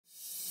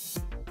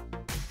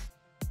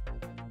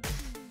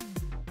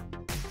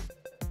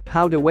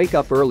How to wake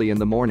up early in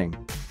the morning.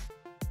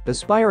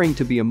 Aspiring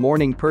to be a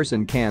morning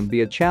person can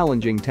be a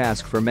challenging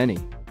task for many.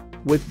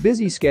 With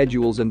busy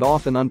schedules and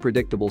often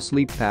unpredictable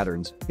sleep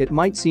patterns, it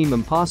might seem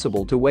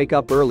impossible to wake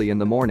up early in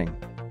the morning.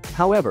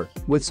 However,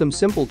 with some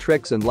simple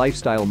tricks and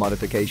lifestyle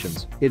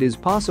modifications, it is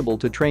possible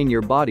to train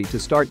your body to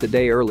start the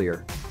day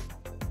earlier.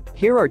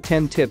 Here are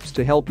 10 tips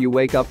to help you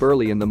wake up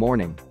early in the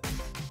morning.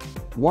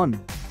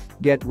 1.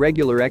 Get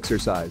regular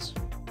exercise.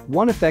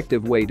 One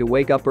effective way to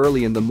wake up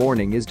early in the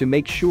morning is to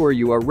make sure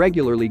you are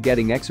regularly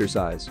getting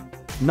exercise.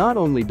 Not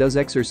only does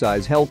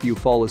exercise help you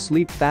fall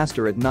asleep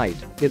faster at night,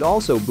 it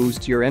also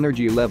boosts your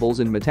energy levels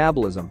and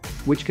metabolism,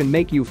 which can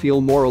make you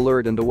feel more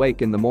alert and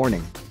awake in the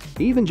morning.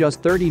 Even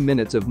just 30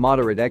 minutes of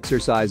moderate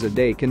exercise a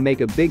day can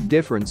make a big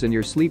difference in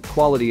your sleep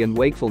quality and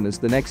wakefulness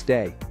the next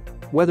day.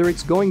 Whether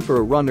it's going for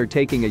a run or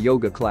taking a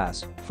yoga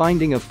class,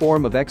 finding a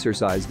form of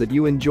exercise that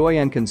you enjoy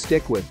and can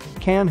stick with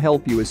can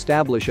help you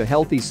establish a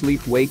healthy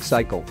sleep-wake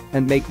cycle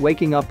and make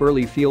waking up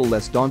early feel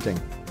less daunting.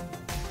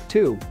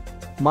 2.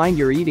 Mind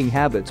your eating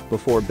habits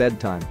before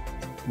bedtime.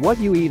 What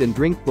you eat and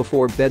drink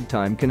before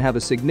bedtime can have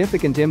a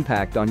significant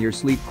impact on your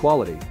sleep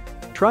quality.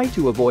 Try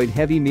to avoid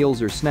heavy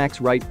meals or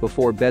snacks right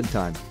before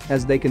bedtime,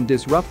 as they can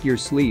disrupt your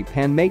sleep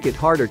and make it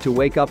harder to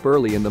wake up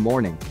early in the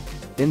morning.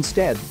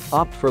 Instead,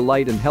 opt for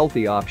light and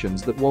healthy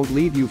options that won't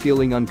leave you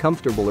feeling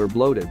uncomfortable or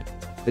bloated.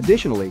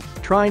 Additionally,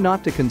 try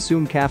not to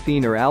consume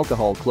caffeine or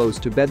alcohol close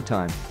to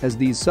bedtime, as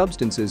these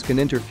substances can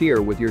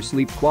interfere with your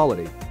sleep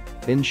quality.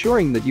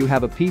 Ensuring that you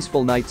have a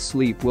peaceful night's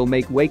sleep will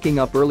make waking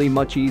up early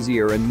much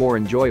easier and more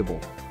enjoyable.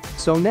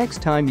 So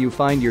next time you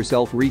find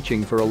yourself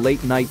reaching for a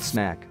late-night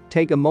snack,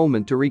 take a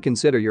moment to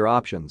reconsider your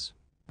options.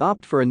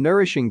 Opt for a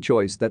nourishing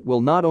choice that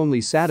will not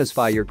only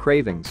satisfy your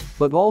cravings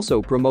but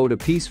also promote a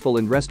peaceful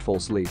and restful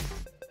sleep.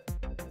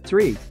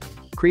 3.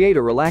 Create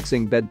a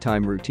relaxing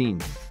bedtime routine.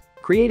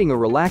 Creating a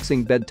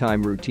relaxing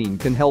bedtime routine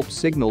can help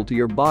signal to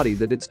your body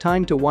that it's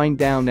time to wind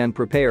down and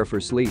prepare for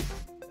sleep.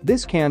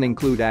 This can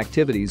include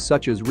activities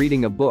such as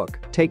reading a book,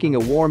 taking a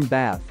warm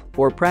bath,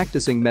 or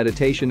practicing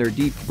meditation or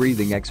deep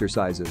breathing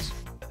exercises.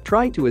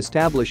 Try to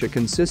establish a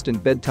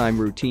consistent bedtime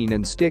routine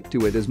and stick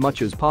to it as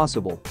much as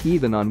possible,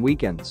 even on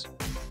weekends.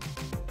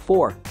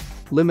 4.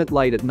 Limit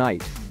light at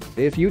night.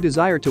 If you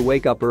desire to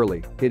wake up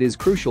early, it is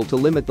crucial to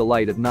limit the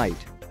light at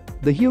night.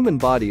 The human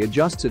body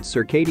adjusts its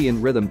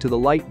circadian rhythm to the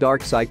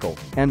light-dark cycle,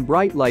 and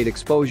bright light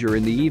exposure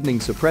in the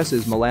evening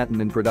suppresses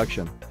melatonin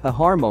production, a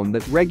hormone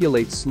that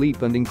regulates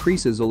sleep and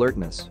increases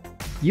alertness.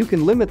 You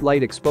can limit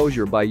light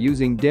exposure by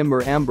using dim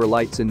or amber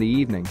lights in the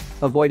evening,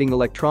 avoiding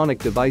electronic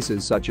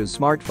devices such as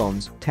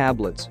smartphones,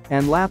 tablets,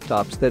 and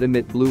laptops that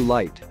emit blue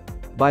light.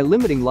 By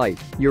limiting light,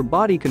 your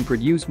body can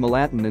produce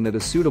melatonin at a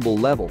suitable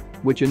level,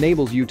 which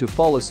enables you to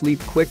fall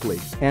asleep quickly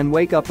and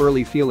wake up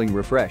early feeling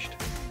refreshed.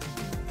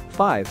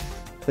 5.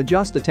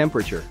 Adjust the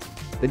temperature.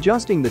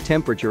 Adjusting the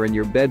temperature in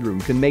your bedroom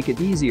can make it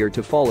easier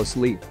to fall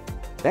asleep.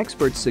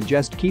 Experts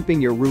suggest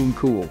keeping your room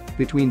cool,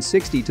 between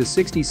 60 to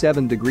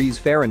 67 degrees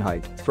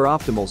Fahrenheit, for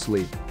optimal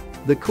sleep.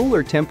 The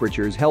cooler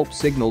temperatures help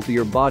signal to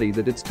your body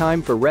that it's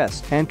time for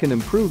rest and can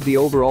improve the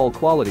overall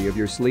quality of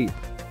your sleep.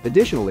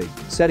 Additionally,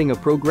 setting a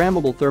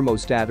programmable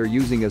thermostat or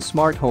using a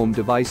smart home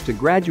device to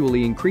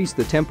gradually increase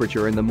the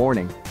temperature in the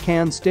morning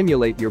can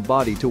stimulate your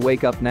body to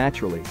wake up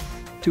naturally.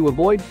 To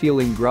avoid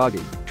feeling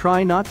groggy,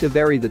 try not to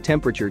vary the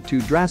temperature too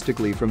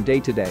drastically from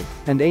day to day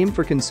and aim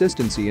for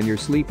consistency in your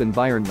sleep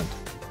environment.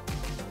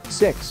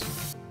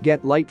 6.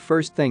 Get light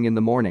first thing in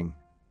the morning.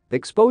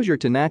 Exposure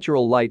to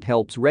natural light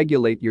helps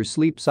regulate your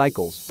sleep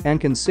cycles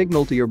and can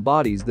signal to your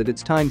bodies that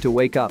it's time to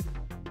wake up.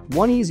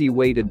 One easy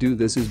way to do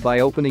this is by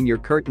opening your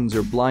curtains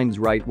or blinds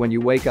right when you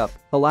wake up,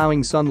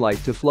 allowing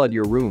sunlight to flood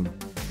your room.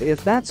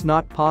 If that's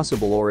not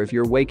possible, or if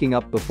you're waking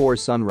up before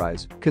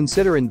sunrise,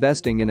 consider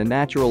investing in a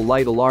natural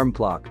light alarm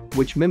clock,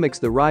 which mimics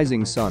the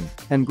rising sun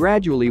and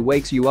gradually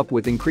wakes you up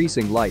with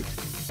increasing light.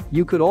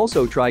 You could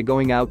also try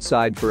going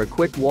outside for a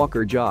quick walk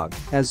or jog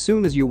as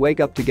soon as you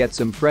wake up to get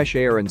some fresh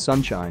air and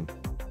sunshine.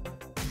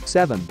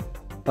 7.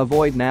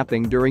 Avoid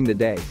napping during the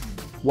day.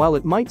 While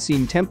it might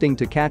seem tempting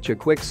to catch a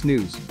quick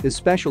snooze,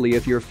 especially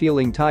if you're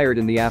feeling tired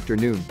in the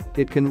afternoon,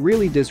 it can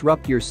really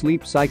disrupt your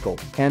sleep cycle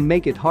and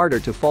make it harder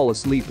to fall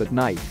asleep at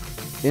night.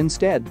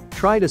 Instead,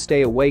 try to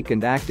stay awake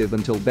and active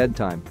until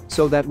bedtime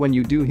so that when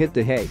you do hit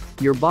the hay,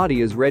 your body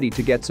is ready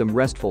to get some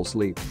restful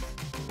sleep.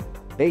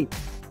 8.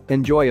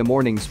 Enjoy a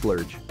morning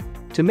splurge.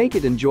 To make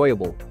it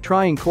enjoyable,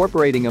 try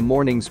incorporating a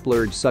morning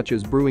splurge such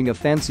as brewing a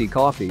fancy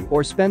coffee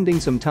or spending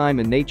some time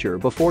in nature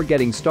before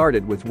getting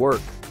started with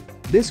work.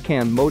 This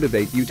can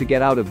motivate you to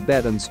get out of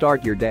bed and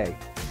start your day.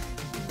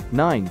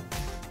 9.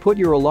 Put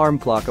your alarm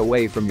clock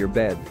away from your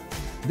bed.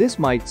 This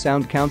might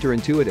sound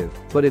counterintuitive,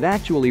 but it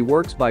actually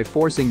works by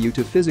forcing you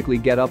to physically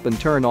get up and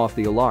turn off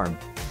the alarm.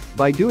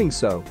 By doing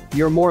so,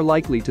 you're more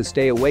likely to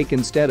stay awake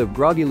instead of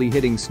groggily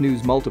hitting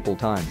snooze multiple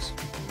times.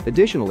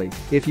 Additionally,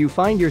 if you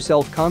find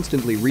yourself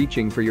constantly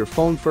reaching for your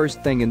phone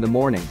first thing in the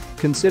morning,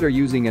 consider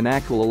using an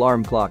actual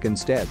alarm clock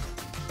instead.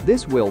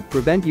 This will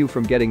prevent you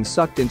from getting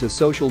sucked into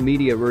social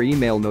media or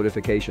email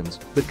notifications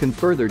that can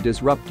further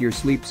disrupt your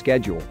sleep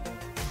schedule.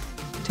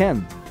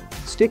 10.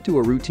 Stick to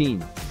a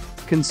routine.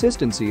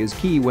 Consistency is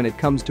key when it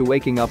comes to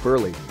waking up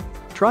early.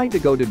 Try to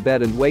go to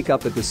bed and wake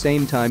up at the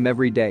same time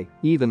every day,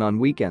 even on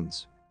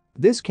weekends.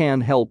 This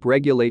can help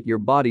regulate your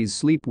body's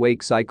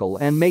sleep-wake cycle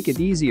and make it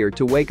easier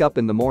to wake up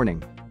in the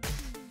morning.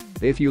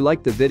 If you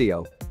liked the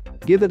video,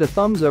 give it a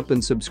thumbs up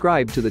and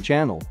subscribe to the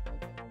channel.